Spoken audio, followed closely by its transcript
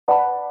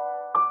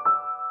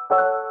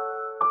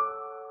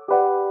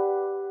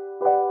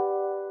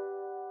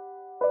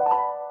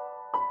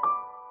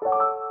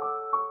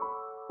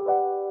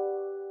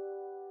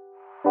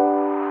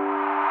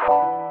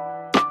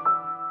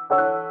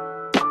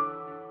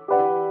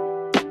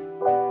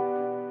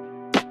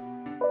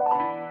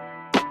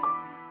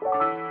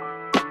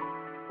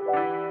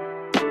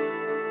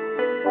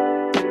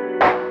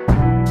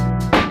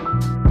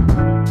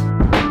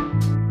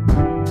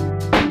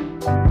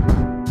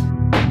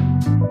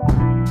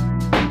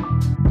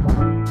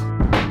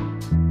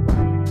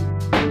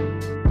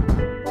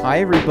Hi,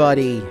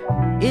 everybody.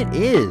 It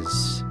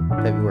is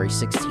February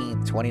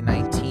 16th,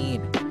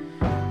 2019.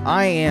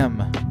 I am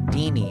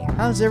Deanie.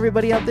 How's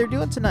everybody out there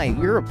doing tonight?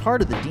 You're a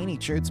part of the Deanie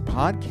Truths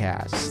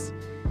podcast.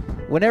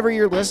 Whenever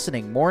you're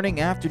listening,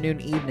 morning, afternoon,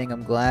 evening,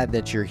 I'm glad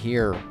that you're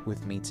here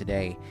with me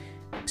today.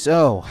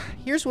 So,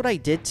 here's what I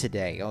did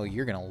today. Oh,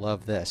 you're going to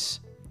love this.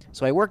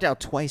 So, I worked out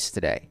twice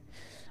today.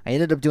 I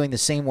ended up doing the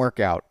same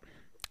workout,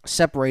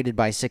 separated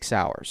by 6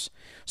 hours.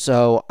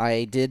 So,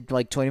 I did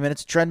like 20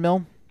 minutes of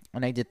treadmill,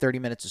 and I did 30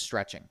 minutes of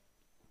stretching.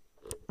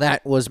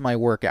 That was my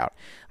workout.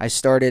 I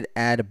started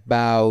at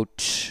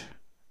about,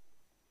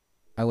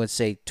 I would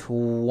say,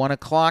 1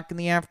 o'clock in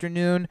the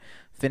afternoon,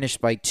 finished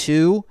by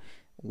 2,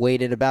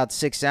 waited about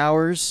 6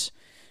 hours,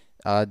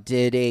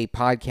 did a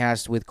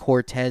podcast with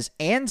Cortez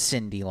and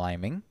Cindy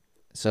Liming.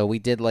 So we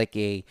did like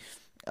a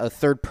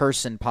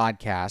third-person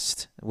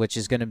podcast, which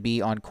is going to be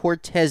on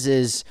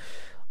Cortez's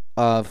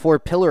Four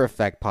Pillar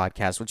Effect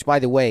podcast, which, by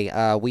the way,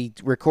 we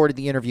recorded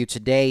the interview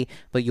today,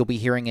 but you'll be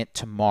hearing it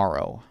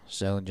tomorrow.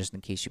 So just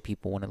in case you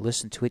people want to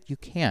listen to it, you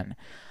can.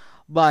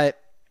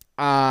 But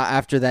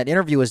after that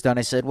interview was done,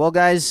 I said, well,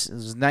 guys, it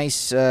was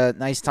nice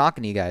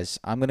talking to you guys.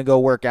 I'm going to go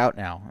work out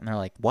now. And they're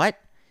like, what?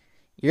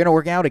 You're going to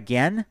work out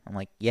again? I'm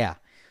like, yeah.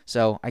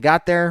 So I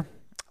got there,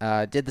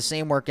 did the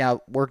same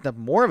workout, worked up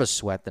more of a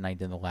sweat than I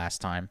did the last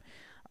time.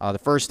 The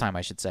first time,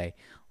 I should say.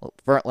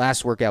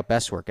 Last workout,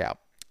 best workout.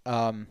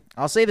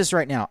 I'll say this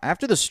right now.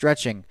 After the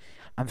stretching,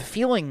 I'm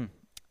feeling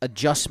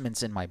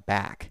adjustments in my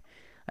back.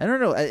 I don't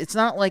know. It's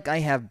not like I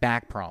have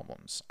back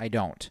problems. I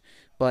don't.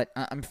 But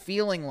I'm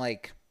feeling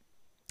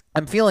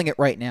it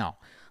right now.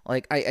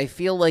 Like I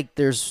feel like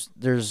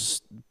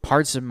there's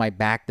parts of my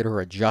back that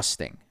are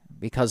adjusting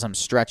because I'm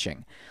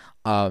stretching.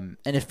 And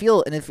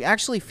it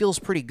actually feels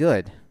pretty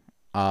good.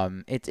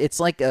 It's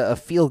like a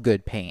feel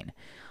good pain.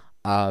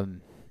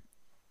 And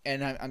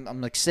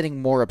I'm like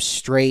sitting more up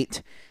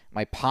straight.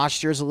 My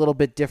posture is a little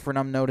bit different,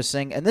 I'm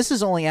noticing. And this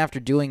is only after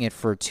doing it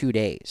for 2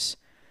 days.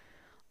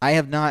 I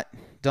have not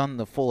done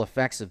the full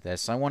effects of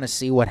this. I want to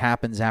see what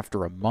happens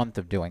after a month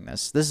of doing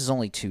this. This is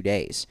only 2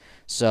 days.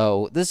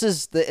 So and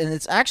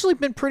it's actually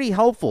been pretty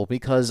helpful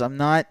because I'm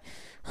not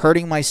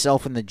hurting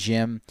myself in the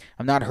gym.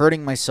 I'm not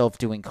hurting myself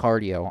doing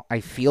cardio. I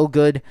feel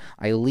good.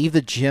 I leave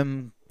the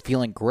gym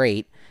feeling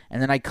great.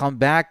 And then I come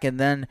back and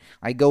then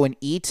I go and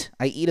eat.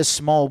 I eat a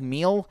small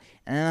meal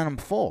and then I'm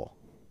full.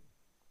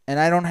 And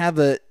I don't have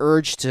the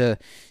urge to,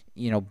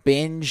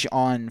 binge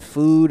on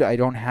food. I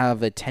don't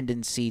have a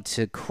tendency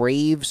to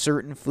crave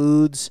certain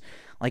foods.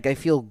 Like, I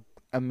feel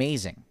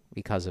amazing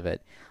because of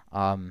it.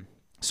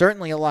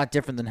 Certainly a lot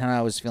different than how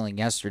I was feeling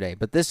yesterday.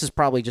 But this is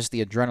probably just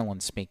the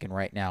adrenaline speaking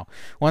right now.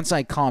 Once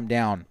I calm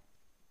down,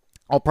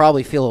 I'll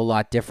probably feel a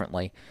lot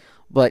differently.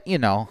 But,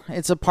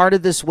 it's a part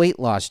of this weight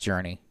loss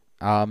journey.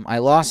 I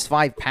lost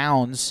 5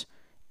 pounds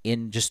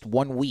in just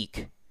 1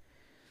 week.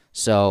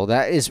 So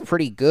that is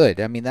pretty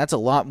good. I mean, that's a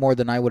lot more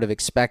than I would have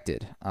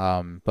expected.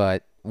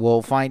 But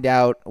we'll find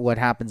out what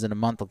happens in a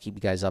month. I'll keep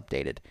you guys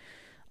updated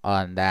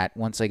on that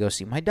once I go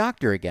see my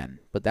doctor again.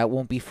 But that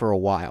won't be for a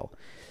while.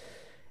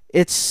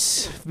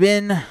 It's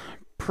been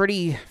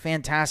pretty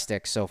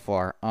fantastic so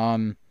far.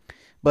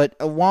 But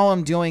while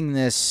I'm doing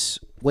this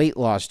weight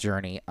loss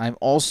journey, I'm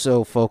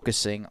also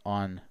focusing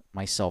on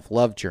my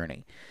self-love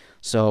journey.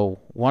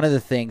 So one of the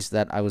things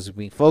that I was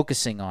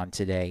focusing on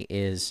today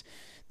is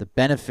the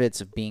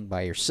benefits of being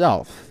by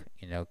yourself,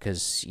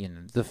 because,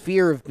 the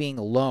fear of being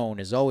alone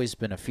has always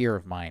been a fear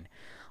of mine.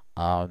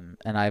 And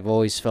I've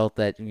always felt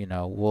that,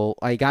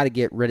 I got to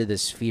get rid of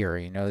this fear.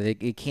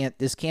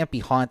 This can't be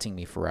haunting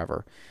me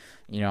forever.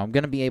 I'm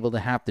going to be able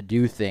to have to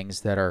do things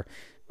that are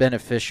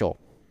beneficial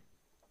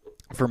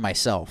for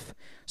myself.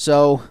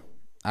 So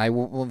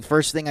the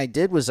first thing I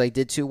did was I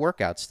did 2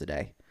 workouts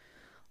today.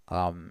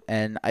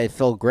 And I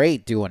felt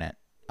great doing it.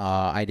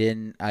 I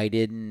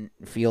didn't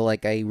feel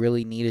like I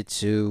really needed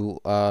to,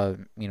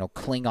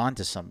 cling on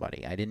to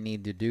somebody. I didn't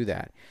need to do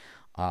that.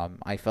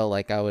 I felt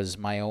like I was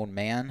my own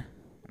man,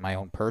 my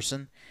own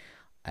person,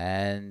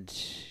 and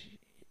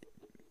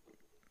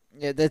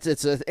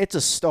it's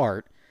a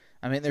start.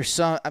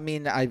 I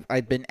mean,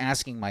 I've been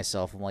asking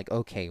myself, I'm like,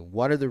 okay,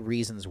 what are the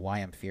reasons why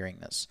I'm fearing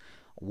this?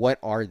 What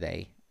are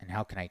they, and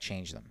how can I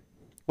change them?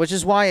 Which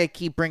is why I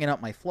keep bringing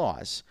up my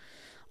flaws.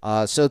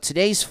 So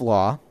today's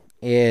flaw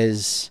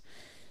is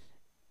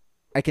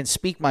I can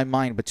speak my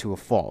mind, but to a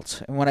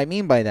fault. And what I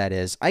mean by that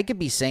is I could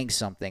be saying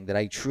something that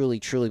I truly,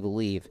 truly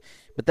believe,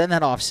 but then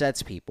that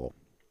offsets people.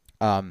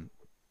 And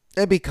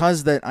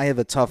because that I have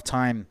a tough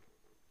time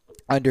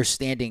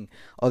understanding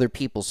other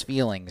people's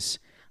feelings,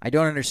 I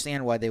don't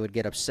understand why they would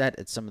get upset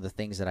at some of the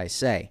things that I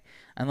say,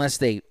 unless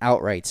they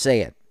outright say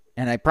it.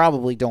 And I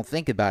probably don't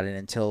think about it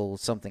until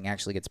something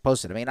actually gets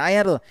posted. I mean,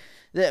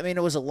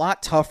 it was a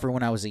lot tougher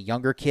when I was a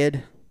younger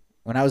kid.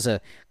 When I was a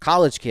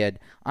college kid,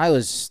 I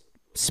was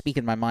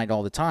speaking my mind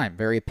all the time,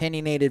 very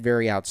opinionated,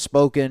 very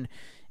outspoken,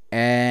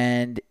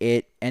 and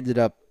it ended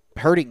up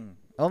hurting.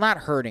 Well, not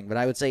hurting, but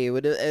I would say it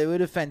would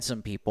offend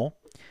some people.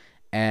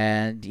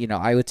 And,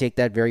 I would take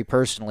that very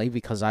personally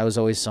because I was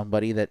always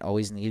somebody that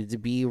always needed to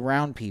be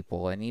around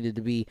people. I needed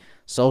to be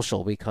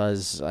social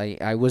because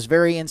I was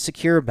very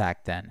insecure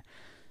back then.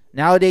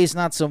 Nowadays,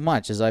 not so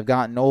much. As I've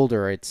gotten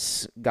older,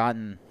 it's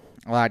gotten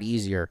a lot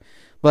easier.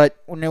 But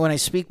when I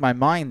speak my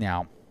mind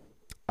now,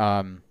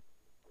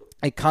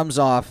 it comes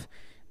off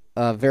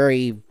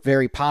very,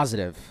 very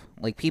positive.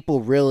 Like, people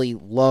really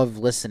love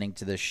listening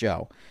to this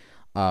show.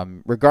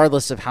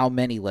 Regardless of how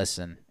many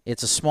listen,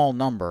 it's a small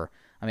number.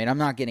 I mean, I'm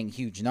not getting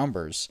huge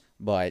numbers,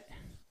 but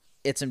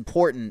it's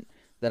important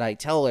that I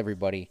tell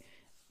everybody,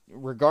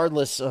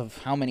 regardless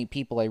of how many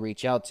people I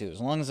reach out to,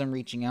 as long as I'm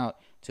reaching out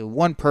to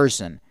one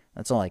person,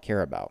 that's all I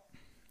care about.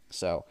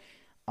 So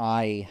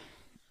I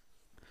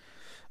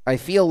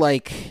feel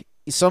like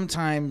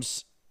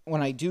sometimes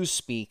when I do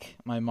speak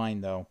my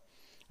mind, though,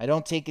 I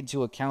don't take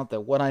into account that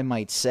what I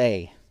might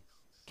say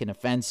can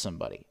offend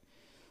somebody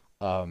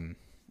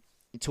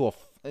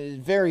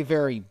very,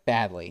 very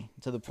badly,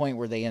 to the point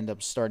where they end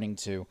up starting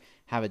to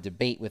have a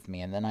debate with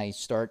me, and then I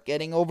start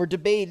getting over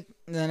debate,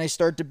 and then I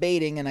start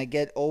debating, and I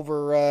get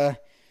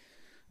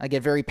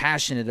very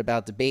passionate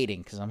about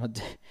debating because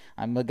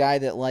I'm a guy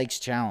that likes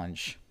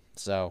challenge.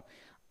 So,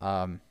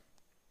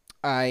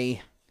 I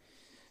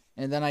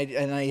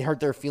hurt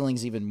their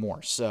feelings even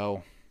more.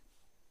 So,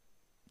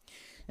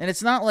 and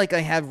it's not like I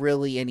have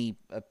really any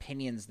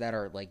opinions that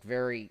are like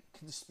very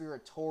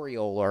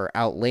conspiratorial or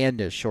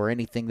outlandish or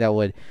anything that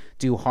would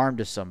do harm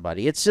to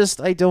somebody. It's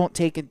just I don't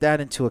take that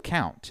into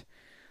account.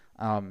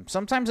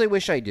 Sometimes I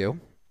wish I do,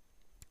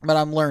 but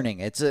I'm learning.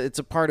 It's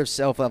a part of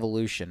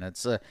self-evolution. And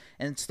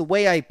it's the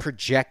way I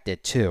project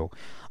it too.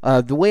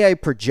 The way I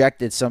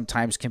project it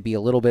sometimes can be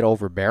a little bit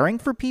overbearing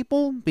for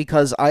people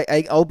because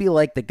I'll be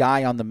like the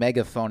guy on the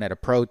megaphone at a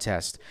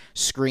protest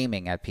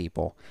screaming at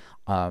people.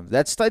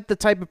 That's the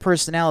type of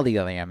personality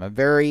that I am. I'm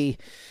very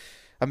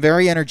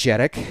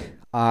energetic.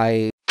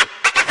 I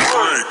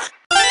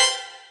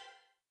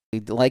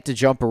like to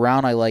jump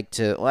around. I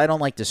don't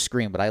like to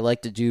scream, but I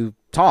like to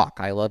talk.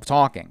 I love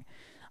talking.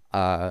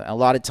 A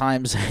lot of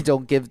times I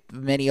don't give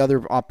many other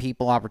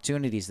people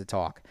opportunities to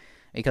talk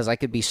because I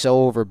could be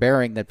so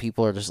overbearing that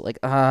people are just like,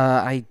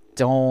 I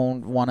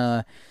don't want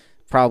to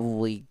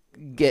probably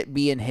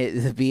be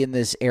in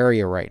this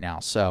area right now.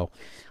 So,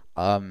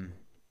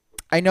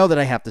 I know that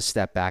I have to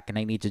step back and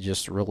I need to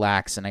just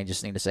relax and I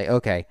just need to say,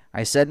 okay,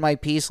 I said my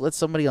piece. Let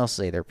somebody else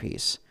say their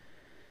piece.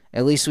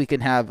 At least we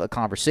can have a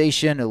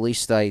conversation. At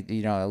least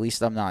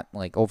I'm not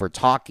like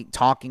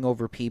talking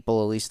over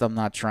people. At least I'm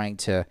not trying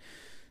to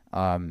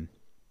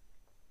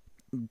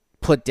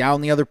put down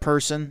the other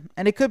person.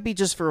 And it could be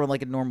just for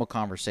like a normal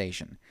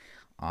conversation.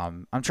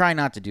 I'm trying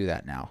not to do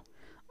that now.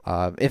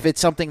 If it's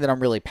something that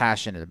I'm really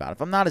passionate about. If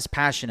I'm not as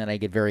passionate, I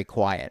get very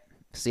quiet.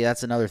 See,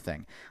 that's another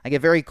thing. I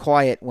get very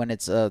quiet when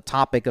it's a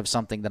topic of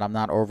something that I'm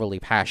not overly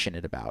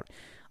passionate about.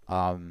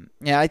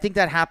 I think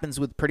that happens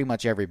with pretty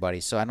much everybody,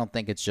 so I don't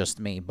think it's just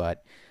me,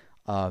 but,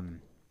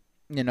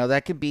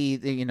 that could be,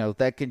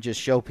 that can just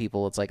show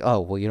people it's like, oh,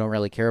 well, you don't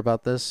really care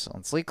about this?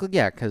 It's like,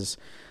 yeah, because,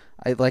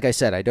 like I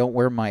said, I don't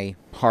wear my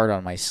heart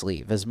on my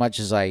sleeve as much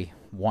as I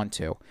want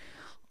to.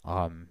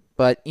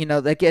 But,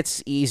 that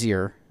gets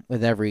easier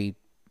with every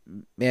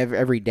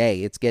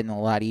day. It's getting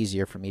a lot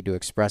easier for me to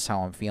express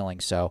how I'm feeling.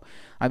 So,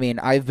 I mean,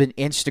 I've been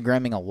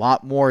Instagramming a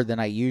lot more than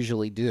I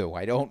usually do.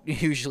 I don't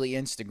usually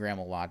Instagram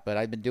a lot, but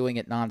I've been doing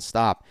it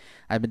nonstop.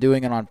 I've been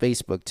doing it on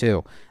Facebook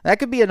too. That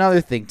could be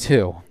another thing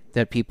too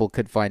that people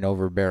could find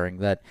overbearing,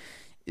 that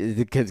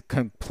could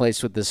come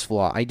place with this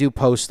flaw. I do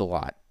post a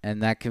lot,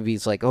 and that can be,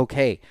 it's like,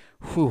 okay,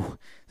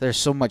 there's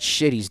so much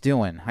shit he's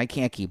doing. I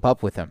can't keep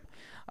up with him.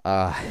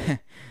 I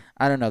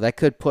don't know. That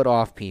could put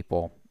off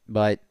people,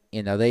 but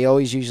they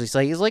always usually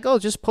say, he's like, oh,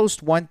 just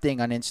post one thing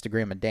on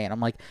Instagram a day. And I'm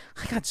like,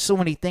 I got so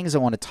many things I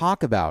want to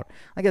talk about.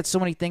 I got so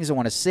many things I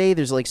want to say.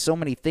 There's like so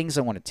many things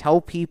I want to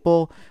tell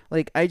people.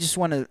 Like, I just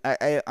want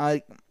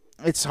to,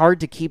 it's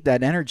hard to keep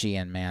that energy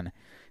in, man.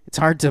 It's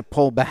hard to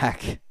pull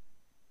back.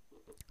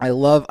 I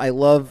love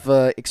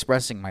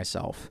expressing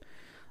myself.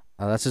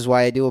 This is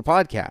why I do a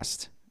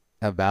podcast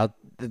about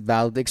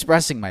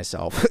expressing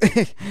myself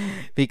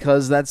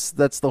because that's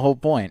the whole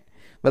point.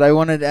 But I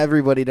wanted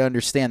everybody to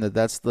understand that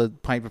that's the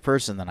type of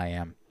person that I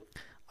am.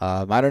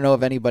 I don't know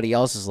if anybody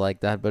else is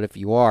like that, but if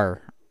you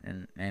are,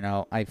 and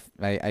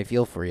I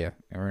feel for you.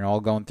 We're all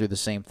going through the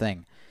same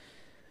thing.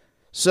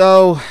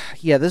 So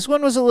yeah, this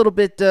one was a little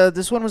bit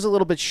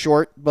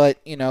short, but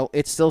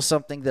it's still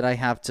something that I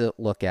have to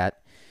look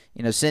at.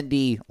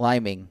 Cindy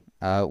Liming,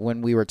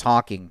 when we were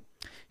talking,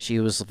 she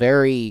was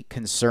very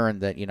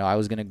concerned that I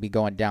was going to be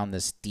going down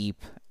this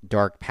deep,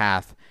 dark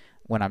path.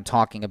 When I'm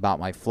talking about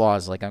my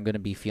flaws, like I'm going to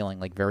be feeling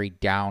like very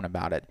down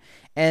about it.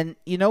 And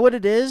you know what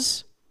it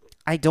is?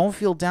 I don't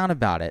feel down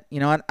about it.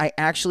 I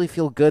actually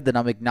feel good that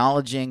I'm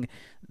acknowledging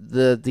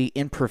the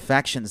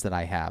imperfections that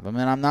I have. I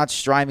mean, I'm not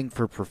striving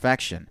for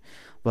perfection,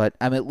 but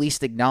I'm at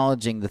least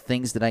acknowledging the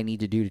things that I need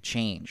to do to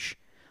change.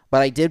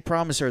 But I did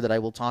promise her that I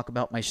will talk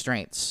about my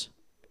strengths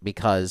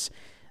because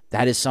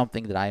that is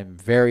something that I am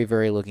very,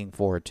 very looking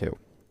forward to.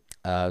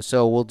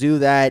 So we'll do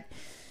that.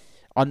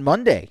 On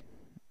Monday,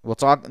 we'll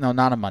talk. No,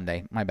 not on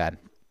Monday. My bad.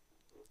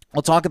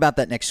 We'll talk about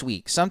that next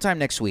week. Sometime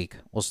next week,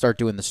 we'll start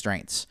doing the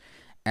strengths.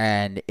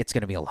 And it's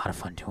going to be a lot of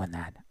fun doing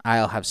that.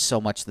 I'll have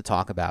so much to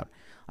talk about.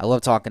 I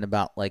love talking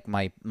about like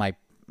my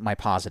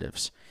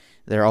positives.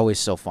 They're always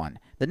so fun.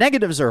 The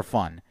negatives are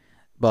fun,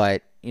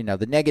 but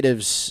the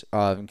negatives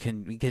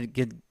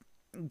can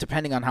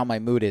depending on how my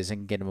mood is,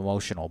 and get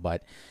emotional.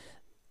 But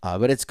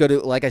it's good.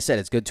 Like I said,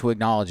 it's good to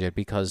acknowledge it,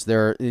 because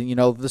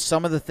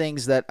some of the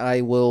things that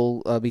I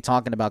will be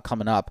talking about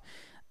coming up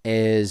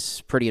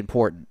is pretty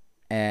important,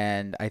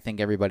 and I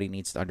think everybody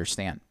needs to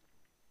understand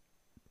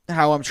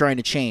how I'm trying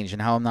to change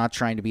and how I'm not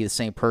trying to be the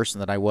same person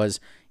that I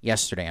was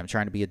yesterday. I'm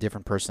trying to be a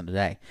different person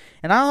today.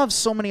 And I'll have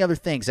so many other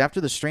things.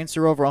 After the strengths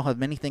are over, I'll have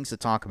many things to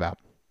talk about.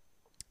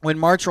 When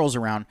March rolls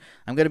around,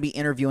 I'm going to be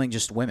interviewing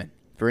just women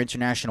for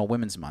International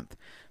Women's Month.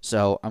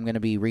 So I'm going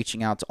to be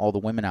reaching out to all the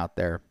women out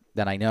there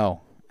that I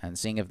know and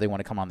seeing if they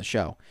want to come on the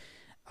show.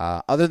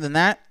 Other than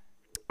that,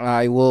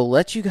 I will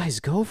let you guys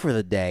go for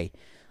the day.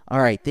 All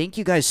right. Thank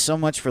you guys so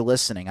much for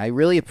listening. I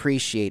really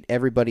appreciate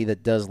everybody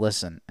that does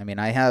listen. I mean,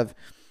 when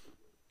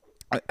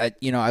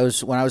I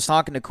was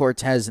talking to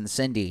Cortez and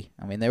Cindy,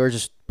 I mean, they were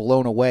just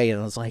blown away,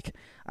 and I was like,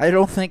 I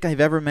don't think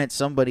I've ever met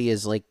somebody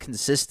as like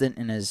consistent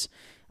and as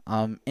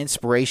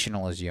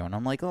inspirational as you. And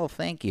I'm like, oh,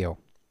 thank you.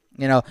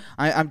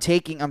 I'm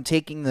taking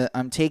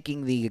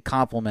the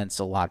compliments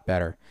a lot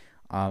better.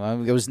 I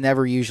was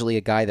never usually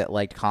a guy that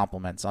liked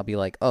compliments. I'll be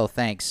like, oh,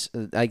 thanks.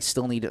 I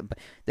still need it.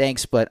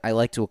 Thanks, but I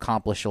like to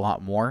accomplish a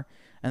lot more.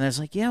 And it's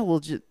like, yeah,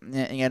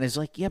 and it's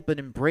like, yeah, but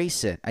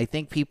embrace it. I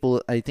think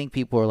people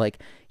are like,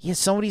 yeah,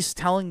 somebody's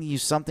telling you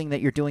something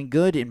that you're doing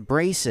good.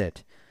 Embrace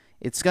it.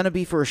 It's going to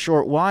be for a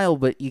short while,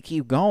 but you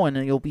keep going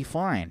and you'll be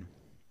fine.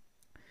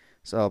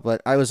 So,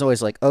 but I was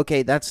always like,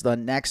 okay, that's the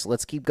next.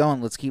 Let's keep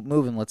going. Let's keep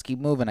moving. Let's keep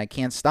moving. I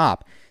can't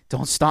stop.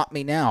 Don't stop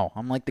me now.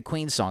 I'm like the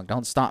Queen song.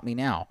 Don't stop me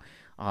now.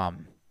 I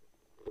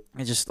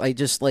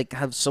just like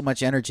have so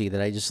much energy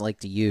that I just like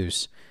to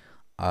use.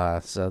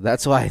 So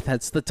that's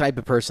the type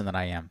of person that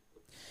I am.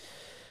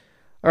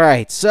 All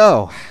right.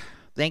 So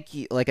thank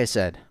you. Like I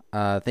said,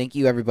 thank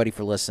you everybody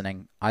for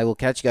listening. I will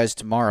catch you guys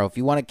tomorrow. If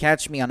you want to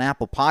catch me on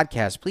Apple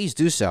Podcasts, please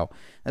do so.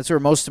 That's where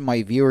most of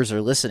my viewers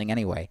are listening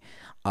anyway.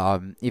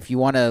 If you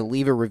want to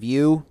leave a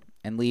review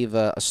and leave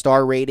a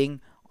star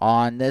rating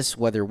on this,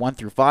 whether 1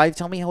 through 5,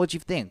 tell me what you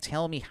think.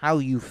 Tell me how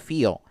you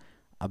feel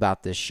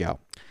about this show.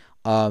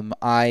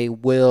 I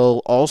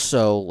will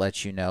also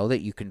let you know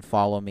that you can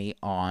follow me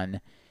on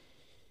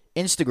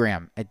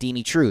Instagram at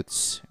Deanie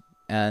Truths,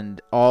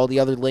 and all the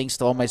other links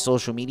to all my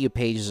social media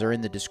pages are in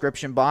the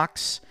description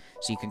box.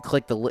 So you can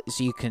take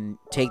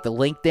the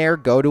link there,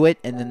 go to it,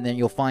 and then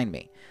you'll find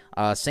me.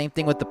 Same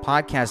thing with the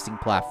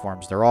podcasting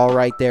platforms. They're all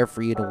right there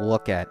for you to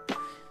look at.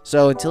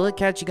 So until I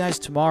catch you guys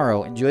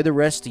tomorrow, enjoy the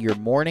rest of your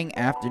morning,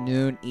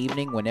 afternoon,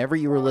 evening, whenever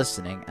you are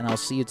listening, and I'll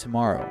see you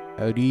tomorrow.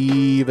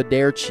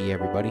 Arrivederci,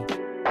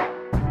 everybody.